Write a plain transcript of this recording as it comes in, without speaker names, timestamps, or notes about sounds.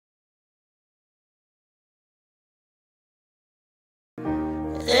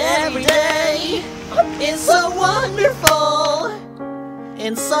every day is so wonderful,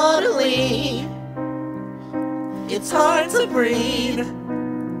 and suddenly it's hard to breathe.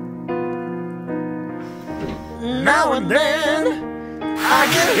 Now and then I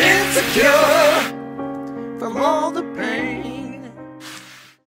get insecure from all the pain.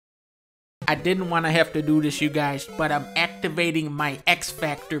 I didn't want to have to do this, you guys, but I'm activating my X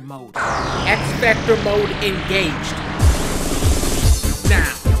Factor mode. X Factor mode engaged.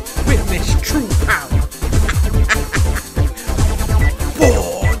 Now, witness true power.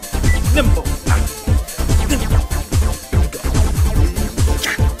 Bored, nimble.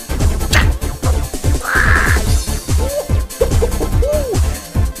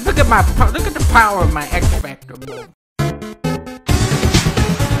 Look at the power of my X Factor mode.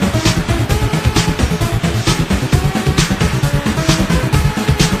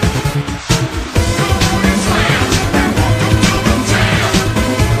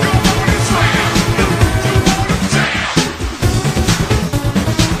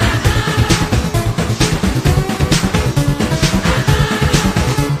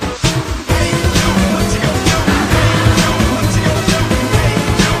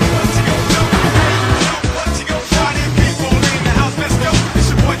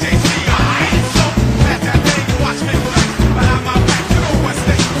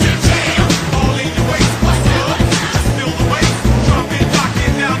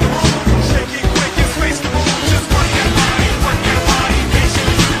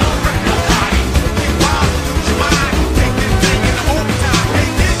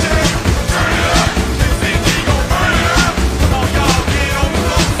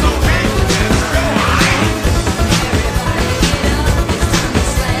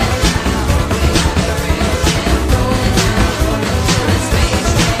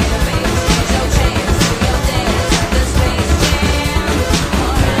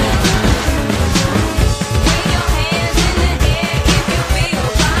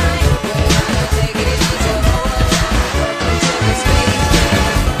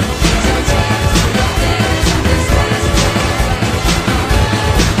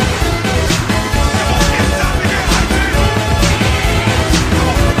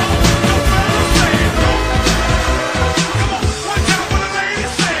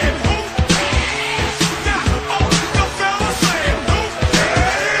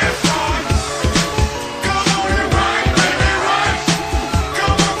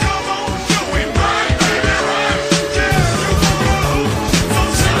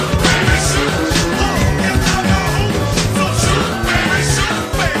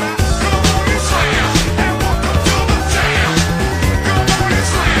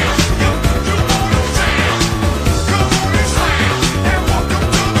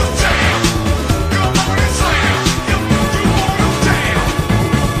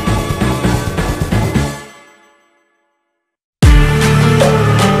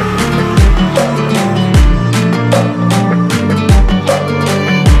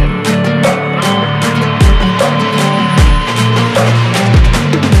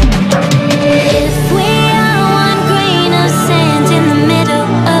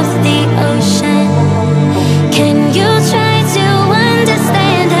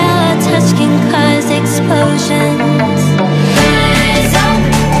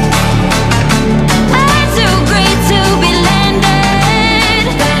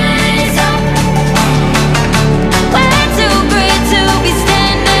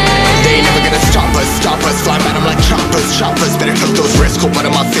 Better took those risks, cold blood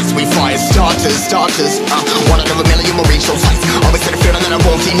in my fists, we fire starters. One out of a million will reach those heights. Always had a feeling that I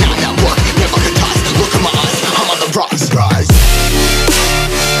won't deny that work. Never could toss, look in my eyes, I'm on the rise.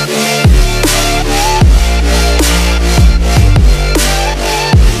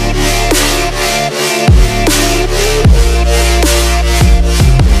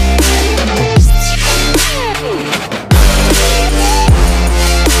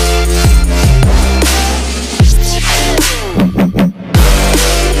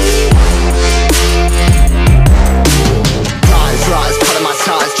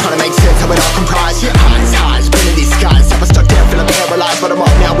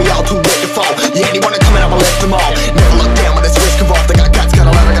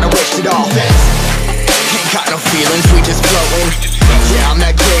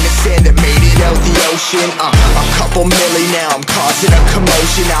 A couple milli now, I'm causing a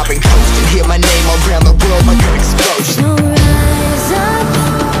commotion. I've been coasting, hear my name around the world like an explosion. So rise up,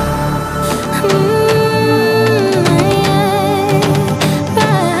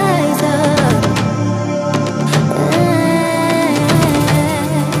 rise up.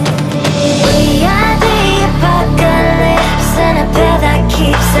 We are the apocalypse, and a pill that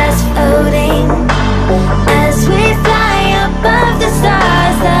keeps us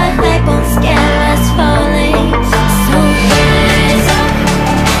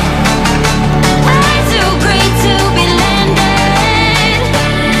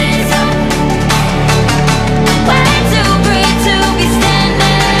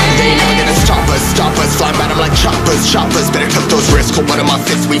my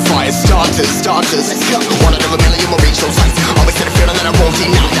fists, we fire starters. Let's go. One out of a million will reach those heights. Always had a feeling that I won't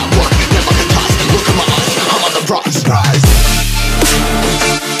deny that work. Never could pass. Look at my eyes, I'm on the rise.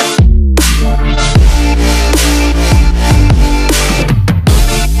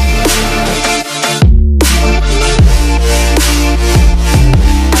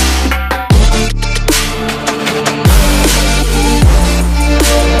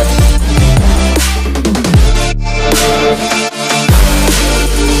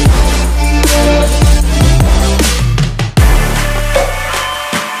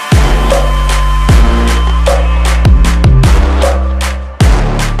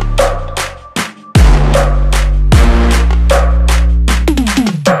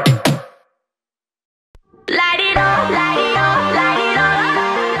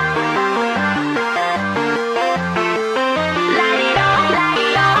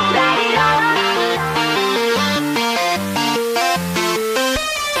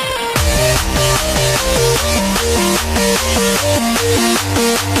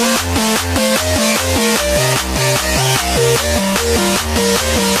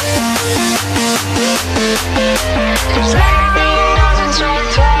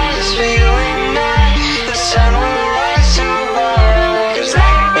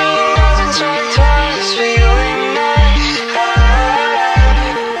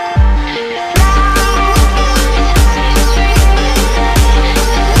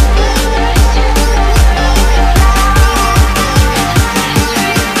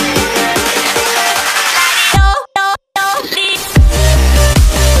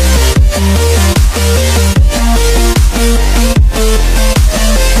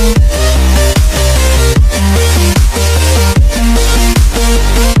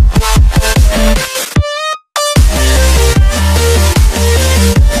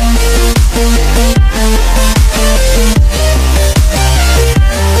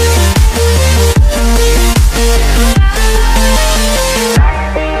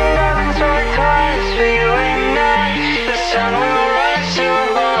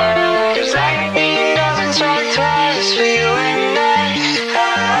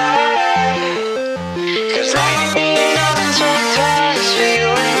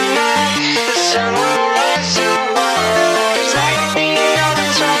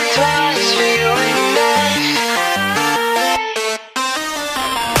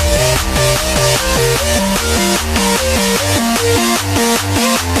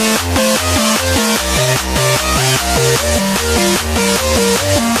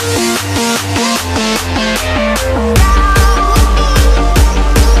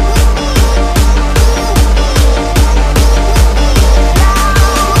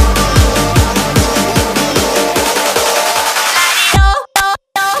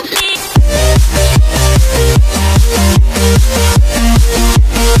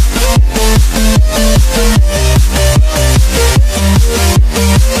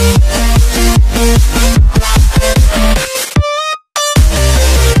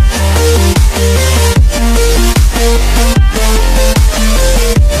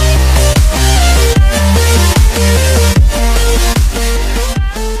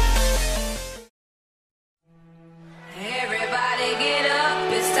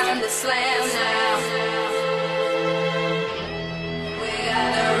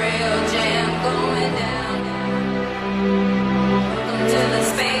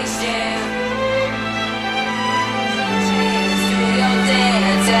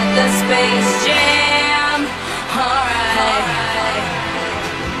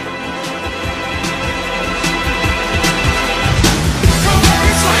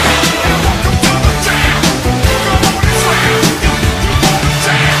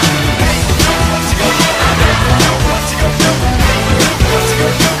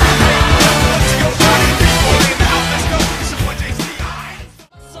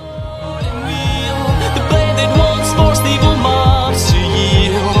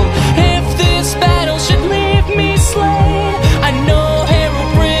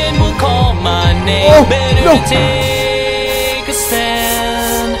 Take a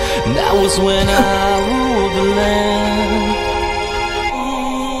stand. That was when I ruled the land.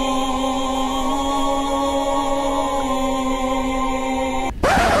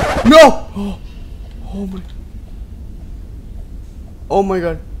 No! Oh my. Oh my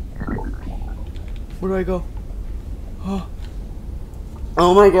god. Where do I go?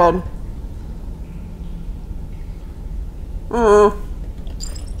 Oh my god.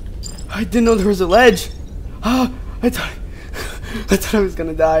 I didn't know there was a ledge. I thought I was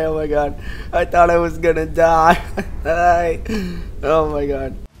gonna die. Oh my god. I thought I was gonna die. Oh my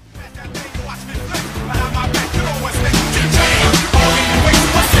god.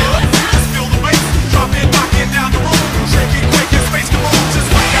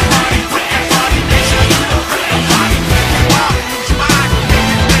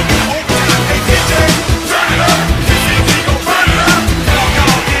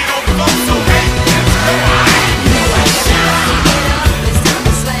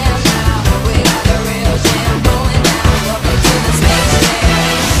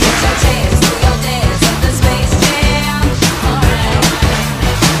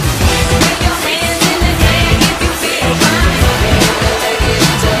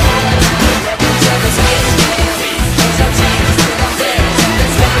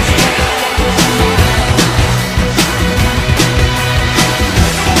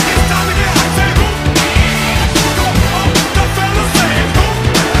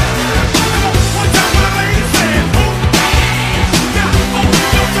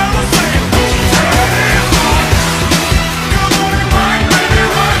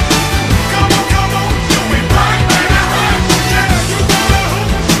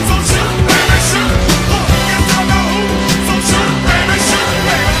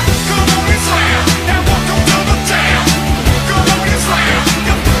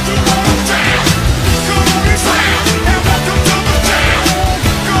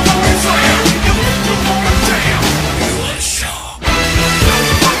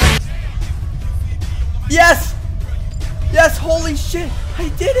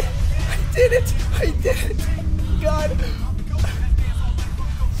 did it! I did it! God!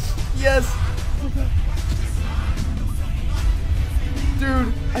 Yes!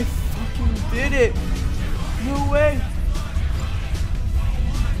 Dude, I fucking did it! No way!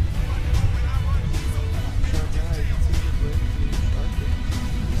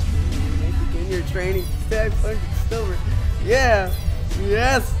 Begin your training. 500 silver. Yeah!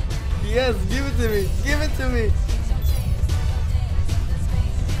 Yes! Yes! Give it to me! Give it to me!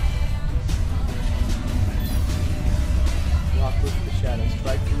 Walk with the shadows,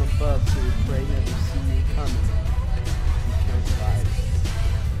 fight from above, so your prey never see you coming. You can't hide.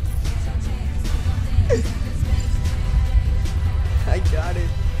 I got it.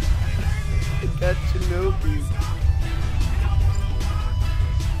 I got Shinobi.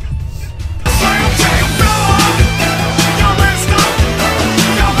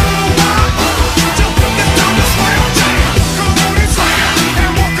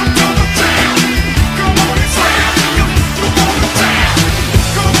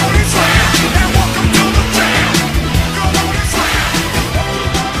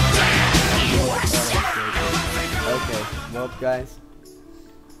 Well, guys,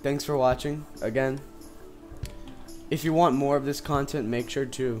 thanks for watching again. If you want more of this content, make sure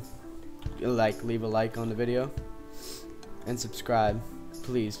to leave a like on the video and subscribe,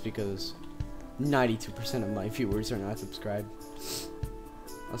 please, because 92% of my viewers are not subscribed.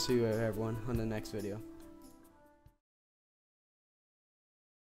 I'll see you everyone on the next video.